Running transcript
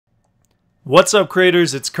What's up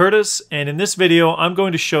creators, it's Curtis, and in this video I'm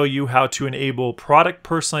going to show you how to enable product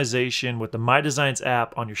personalization with the MyDesigns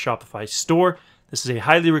app on your Shopify store. This is a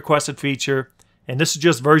highly requested feature, and this is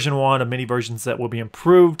just version 1 of many versions that will be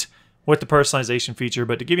improved with the personalization feature.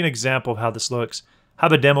 But to give you an example of how this looks, I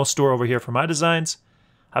have a demo store over here for MyDesigns.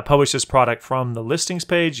 I published this product from the listings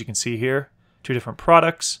page. You can see here 2 different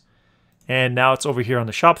products, and now it's over here on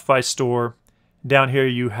the Shopify store. Down here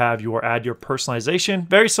you have your add your personalization,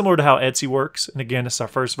 very similar to how Etsy works. And again, this is our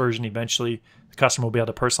first version. Eventually the customer will be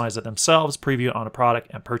able to personalize it themselves, preview it on a product,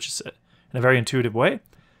 and purchase it in a very intuitive way.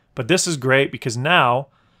 But this is great because now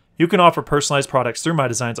you can offer personalized products through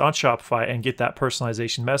MyDesigns on Shopify and get that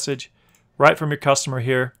personalization message right from your customer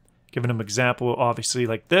here, giving them an example obviously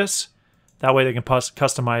like this. That way they can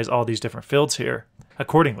customize all these different fields here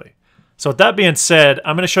accordingly. So with that being said,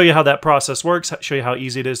 I'm going to show you how that process works, show you how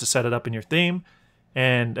easy it is to set it up in your theme,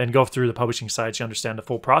 and go through the publishing side so you understand the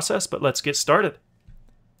full process. But let's get started.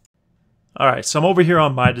 Alright, so I'm over here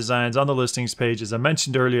on MyDesigns on the listings page. As I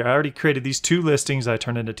mentioned earlier, I already created these 2 listings I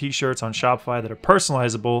turned into t-shirts on Shopify that are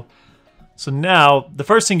personalizable. So now, the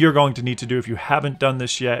first thing you're going to need to do if you haven't done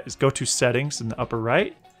this yet is go to Settings in the upper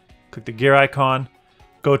right, click the gear icon,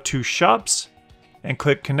 go to Shops, and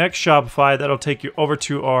click Connect Shopify. That'll take you over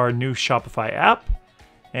to our new Shopify app,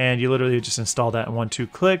 and you literally just install that in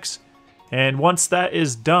 1-2 clicks. And once that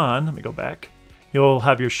is done, let me go back, you'll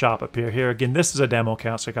have your shop appear here. Again, this is a demo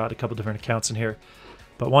account, so I got a couple different accounts in here.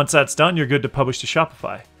 But once that's done, you're good to publish to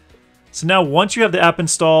Shopify. So now once you have the app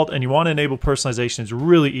installed and you want to enable personalization, it's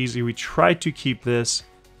really easy. We try to keep this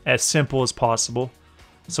as simple as possible.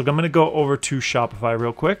 So I'm going to go over to Shopify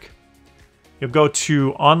real quick. You'll go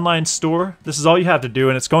to Online Store. This is all you have to do,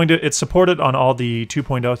 and it's supported on all the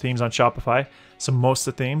 2.0 themes on Shopify, so most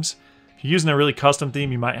of the themes. If you're using a really custom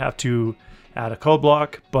theme, you might have to add a code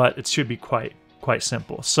block, but it should be quite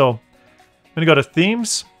simple. So I'm going to go to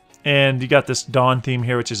Themes, and you got this Dawn theme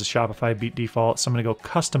here, which is a Shopify default. So I'm going to go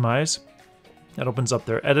Customize. That opens up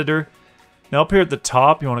their editor. Now up here at the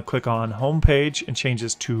top, you want to click on Home Page and change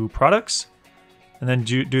this to Products, and then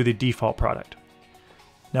do the default product.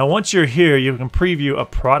 Now once you're here, you can preview a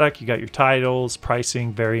product. You got your titles,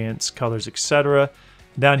 pricing, variants, colors, etc.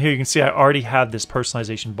 Down here you can see I already have this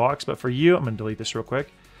personalization box, but for you, I'm going to delete this real quick.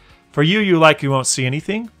 For you, you likely won't see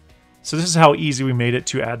anything. So this is how easy we made it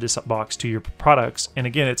to add this box to your products. And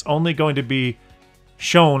again, it's only going to be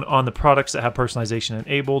shown on the products that have personalization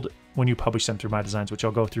enabled when you publish them through MyDesigns, which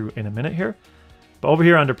I'll go through in a minute here. But over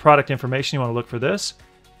here under product information, you want to look for this.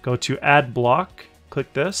 Go to Add Block,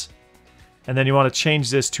 click this. And then you want to change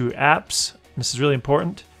this to apps. This is really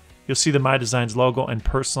important. You'll see the MyDesigns logo and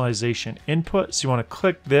personalization input. So you want to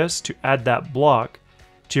click this to add that block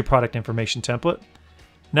to your product information template.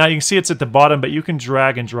 Now you can see it's at the bottom, but you can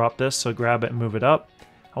drag and drop this. So grab it and move it up.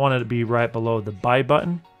 I want it to be right below the buy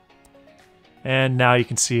button. And now you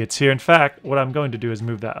can see it's here. In fact, what I'm going to do is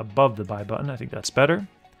move that above the buy button. I think that's better.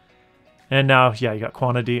 And now, yeah, you got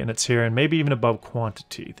quantity and it's here, and maybe even above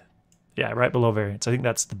quantity. Yeah, right below variants. I think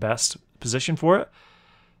that's the best position for it.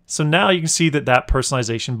 So now you can see that that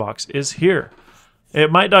personalization box is here.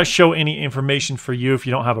 It might not show any information for you if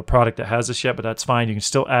you don't have a product that has this yet, but that's fine. You can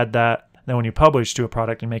still add that. Then when you publish to a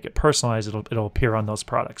product and make it personalized, it'll appear on those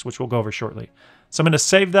products, which we'll go over shortly. So I'm going to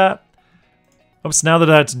save that. Oops, now that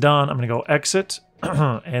that's done, I'm going to go exit.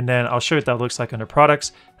 And then I'll show you what that looks like under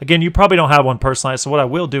products. Again, you probably don't have one personalized, so what I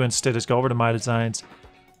will do instead is go over to MyDesigns,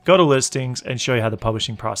 go to listings, and show you how the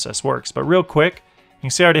publishing process works. But real quick, you can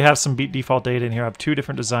see I already have some default data in here. I have 2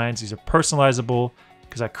 different designs. These are personalizable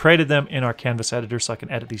because I created them in our Canvas editor so I can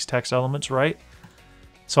edit these text elements, right?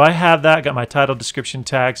 So I have that, got my title, description,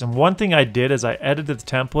 tags, and one thing I did is I edited the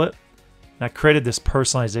template and I created this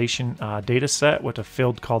personalization data set with a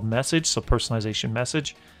field called message, so personalization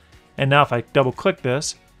message. And now if I double click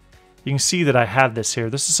this, you can see that I have this here.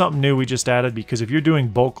 This is something new we just added because if you're doing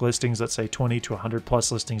bulk listings, let's say 20 to 100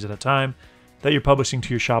 plus listings at a time that you're publishing to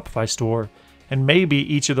your Shopify store, and maybe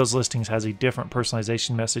each of those listings has a different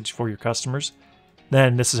personalization message for your customers,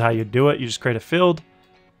 then this is how you do it. You just create a field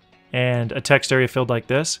and a text area field like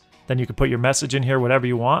this. Then you can put your message in here, whatever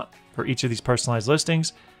you want for each of these personalized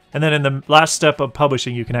listings. And then in the last step of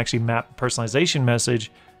publishing, you can actually map a personalization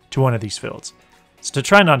message to one of these fields. So to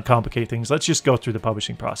try not to complicate things, let's just go through the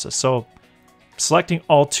publishing process. So selecting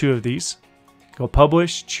all 2 of these, go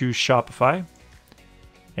publish, choose Shopify.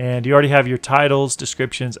 And you already have your titles,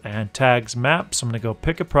 descriptions, and tags mapped. So I'm going to go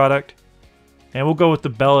pick a product. And we'll go with the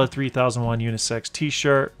Bella 3001 unisex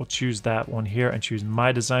t-shirt. We'll choose that one here and choose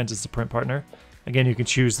MyDesigns as the print partner. Again, you can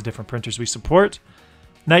choose the different printers we support.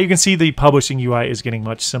 Now you can see the publishing UI is getting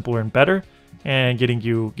much simpler and better and giving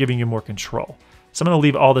you more control. So I'm going to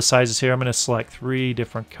leave all the sizes here. I'm going to select 3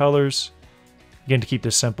 different colors. Again, to keep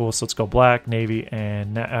this simple, so let's go black, navy,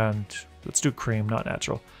 and let's do cream, not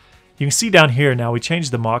natural. You can see down here now we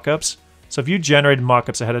changed the mockups. So if you generated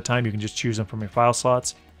mockups ahead of time, you can just choose them from your file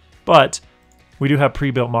slots. But we do have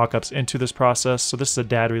pre-built mockups into this process. So this is a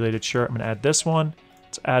dad-related shirt. I'm going to add this one.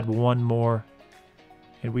 Let's add one more,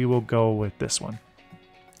 and we will go with this one.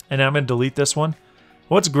 And now I'm going to delete this one.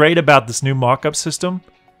 What's great about this new mockup system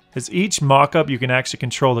is each mockup you can actually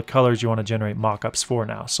control the colors you want to generate mockups for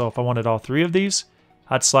now. So if I wanted all 3 of these,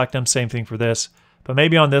 I'd select them. Same thing for this. But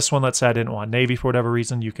maybe on this one, let's say I didn't want navy for whatever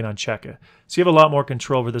reason, you can uncheck it. So you have a lot more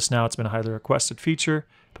control over this now. It's been a highly requested feature.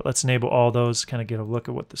 But let's enable all those, kind of get a look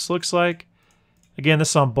at what this looks like. Again, this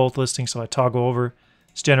is on both listings, so I toggle over.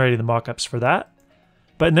 It's generating the mockups for that.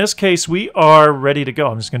 But in this case, we are ready to go.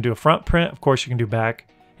 I'm just going to do a front print. Of course, you can do back.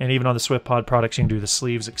 And even on the SwiftPod products, you can do the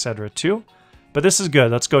sleeves, etc. too. But this is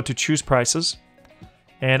good. Let's go to choose prices.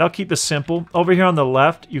 And I'll keep this simple. Over here on the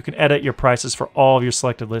left, you can edit your prices for all of your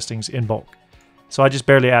selected listings in bulk. So I just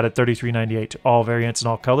barely added $33.98 to all variants and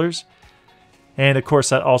all colors. And of course,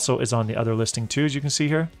 that also is on the other listing too, as you can see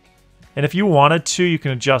here. And if you wanted to, you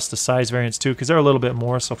can adjust the size variants too, because they're a little bit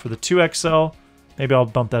more. So for the 2XL, maybe I'll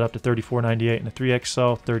bump that up to $34.98, and the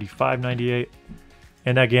 3XL, $35.98.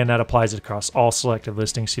 And again, that applies it across all selected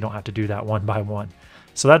listings, so you don't have to do that one by one.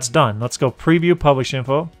 So that's done. Let's go preview publish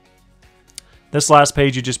info. This last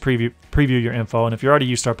page, you just preview your info. And if you're already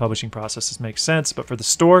used to our publishing process, this makes sense. But for the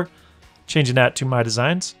store, changing that to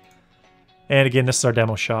MyDesigns. And again, this is our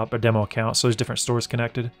demo shop, our demo account. So there's different stores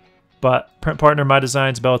connected. But print partner,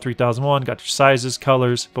 MyDesigns, Bella 3001, got your sizes,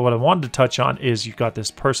 colors. But what I wanted to touch on is you've got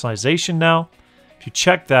this personalization now. If you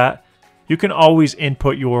check that, you can always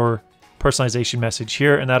input your personalization message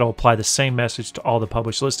here, and that'll apply the same message to all the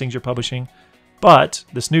published listings you're publishing. But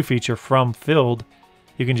this new feature from field,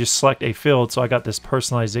 you can just select a field. So I got this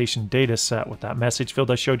personalization data set with that message field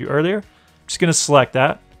I showed you earlier. I'm just going to select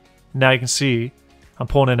that. Now you can see I'm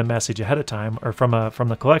pulling in a message ahead of time, or from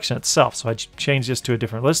the collection itself. So I change this to a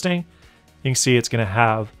different listing. You can see it's going to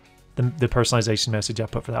have the personalization message I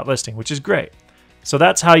put for that listing, which is great. So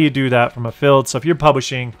that's how you do that from a field. So if you're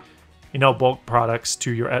publishing, bulk products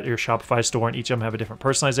to your Shopify store, and each of them have a different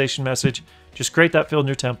personalization message, just create that field in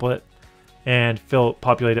your template and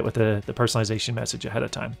populate it with the personalization message ahead of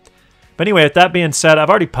time. But anyway, with that being said, I've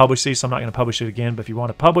already published these, so I'm not going to publish it again. But if you want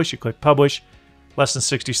to publish, you click publish. Less than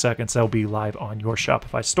 60 seconds, they'll be live on your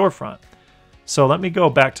Shopify storefront. So let me go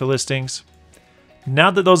back to listings.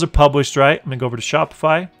 Now that those are published, right, I'm going to go over to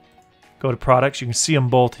Shopify, go to products. You can see them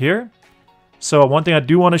both here. So one thing I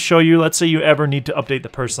do want to show you, let's say you ever need to update the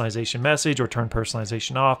personalization message or turn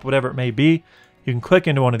personalization off, whatever it may be, you can click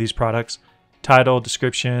into one of these products, title,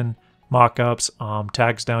 description, mockups,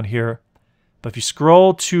 tags down here. But if you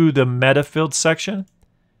scroll to the meta field section,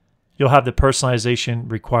 you'll have the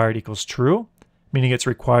personalization required equals true, meaning it's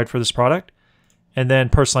required for this product. And then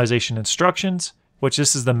personalization instructions, which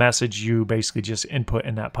this is the message you basically just input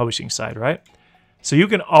in that publishing side, right? So you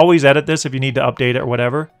can always edit this if you need to update it or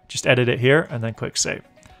whatever. Just edit it here and then click save.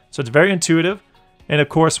 So it's very intuitive. And of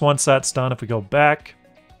course, once that's done, if we go back,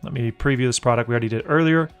 let me preview this product we already did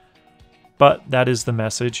earlier. But that is the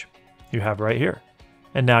message you have right here.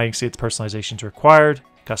 And now you can see it's personalization required.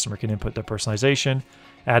 Customer can input their personalization,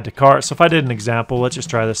 add to cart. So if I did an example, let's just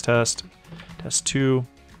try this test. Test 2,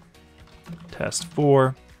 test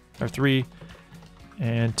 4, or 3,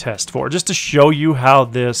 and test 4. Just to show you how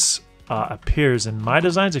this appears in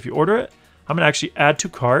MyDesigns if you order it. I'm going to actually add to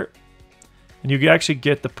cart. And you actually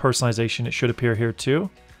get the personalization. It should appear here too.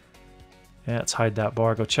 And let's hide that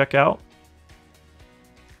bar. Go check out.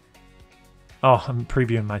 Oh, I'm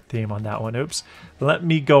previewing my theme on that one. Oops. Let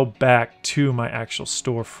me go back to my actual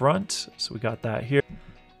storefront. So we got that here.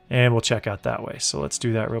 And we'll check out that way. So let's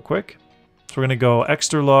do that real quick. So we're going to go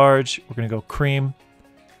extra large. We're going to go cream.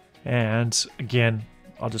 And again,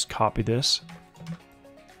 I'll just copy this.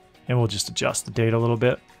 And we'll just adjust the date a little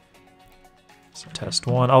bit. So test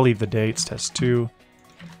 1. I'll leave the dates. Test 2.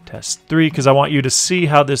 Test 3. Because I want you to see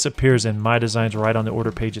how this appears in MyDesigns right on the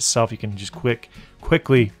order page itself. You can just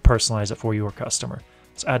quickly personalize it for your customer.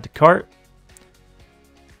 Let's add to cart.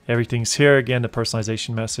 Everything's here. Again, the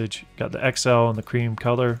personalization message. Got the XL and the cream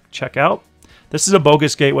color. Check out. This is a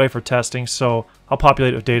bogus gateway for testing, so I'll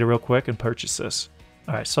populate it with data real quick and purchase this.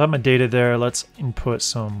 All right, so I have my data there. Let's input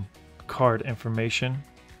some card information.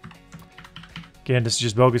 Again, this is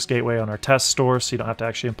just bogus gateway on our test store, so you don't have to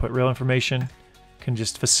actually input real information. You can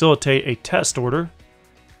just facilitate a test order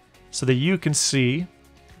so that you can see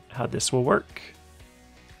how this will work.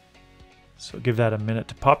 So give that a minute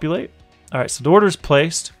to populate. All right, so the order is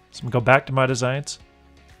placed. So I'm going to go back to MyDesigns.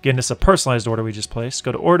 Again, this is a personalized order we just placed.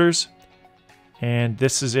 Go to orders, and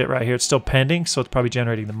this is it right here. It's still pending, so it's probably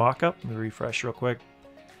generating the mockup. Let me refresh real quick.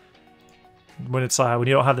 When you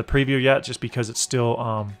don't have the preview yet, just because it's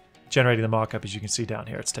still generating the mockup, as you can see down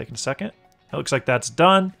here, it's taking a second. It looks like that's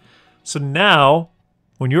done. So now,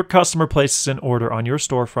 when your customer places an order on your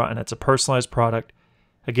storefront and it's a personalized product,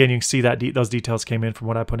 again, you can see that those details came in from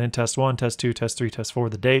what I put in test 1, test 2, test 3, test 4,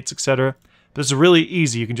 the dates, etc. This is really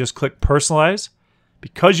easy. You can just click personalize.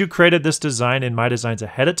 Because you created this design in MyDesigns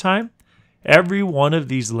ahead of time, every one of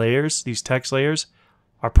these layers, these text layers,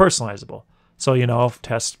 are personalizable. So, you know,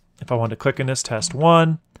 if I want to click in this, test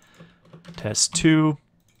 1, test 2,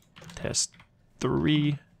 test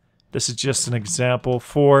 3. This is just an example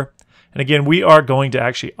 4. And again, we are going to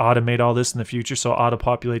actually automate all this in the future, so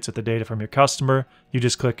auto-populates with the data from your customer. You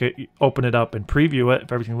just click it, you open it up and preview it.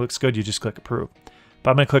 If everything looks good, you just click approve. But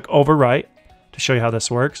I'm going to click overwrite to show you how this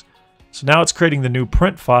works. So now it's creating the new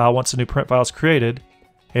print file. Once the new print file is created,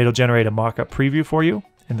 it'll generate a mock-up preview for you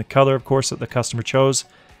in the color, of course, that the customer chose.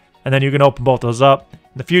 And then you can open both those up.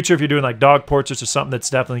 In the future, if you're doing like dog portraits or something that's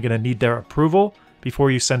definitely going to need their approval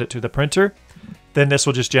before you send it to the printer, then this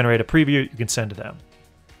will just generate a preview you can send to them.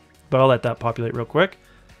 But I'll let that populate real quick.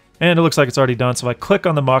 And it looks like it's already done. So if I click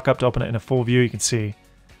on the mock-up to open it in a full view, you can see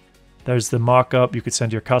there's the mock-up. You could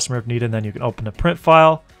send to your customer if needed, and then you can open the print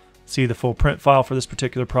file, see the full print file for this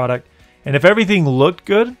particular product. And if everything looked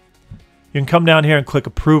good, you can come down here and click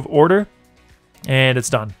approve order, and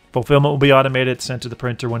it's done. Fulfillment will be automated, sent to the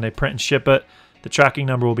printer when they print and ship it. The tracking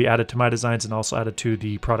number will be added to MyDesigns and also added to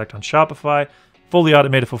the product on Shopify. Fully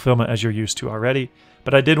automated fulfillment as you're used to already.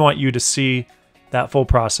 But I did want you to see that full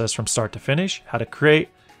process from start to finish, how to create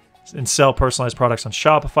and sell personalized products on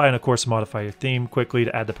Shopify, and of course modify your theme quickly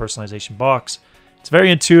to add the personalization box. It's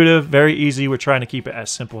very intuitive, very easy. We're trying to keep it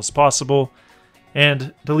as simple as possible.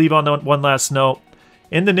 And to leave on one last note,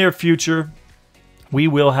 in the near future, we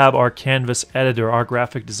will have our canvas editor, our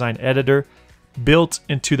graphic design editor, built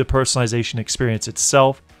into the personalization experience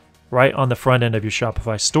itself, right on the front end of your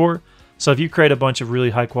Shopify store. So if you create a bunch of really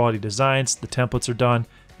high quality designs, the templates are done,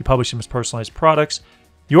 you publish them as personalized products,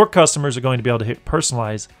 your customers are going to be able to hit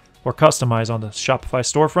personalize or customize on the Shopify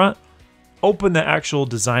storefront, open the actual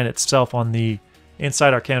design itself on the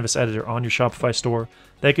inside our canvas editor on your Shopify store.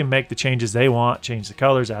 They can make the changes they want, change the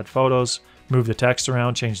colors, add photos, move the text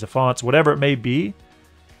around, change the fonts, whatever it may be.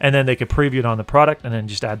 And then they can preview it on the product and then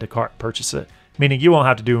just add to cart, purchase it. Meaning you won't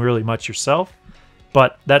have to do really much yourself.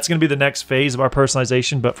 But that's going to be the next phase of our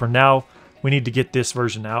personalization. But for now, we need to get this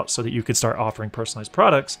version out so that you can start offering personalized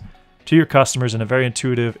products to your customers in a very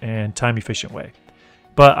intuitive and time-efficient way.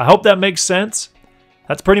 But I hope that makes sense.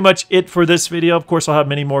 That's pretty much it for this video. Of course, I'll have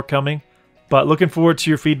many more coming. But looking forward to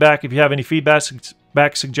your feedback. If you have any feedback,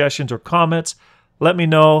 suggestions, or comments, let me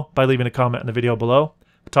know by leaving a comment in the video below.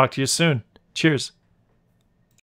 I'll talk to you soon. Cheers.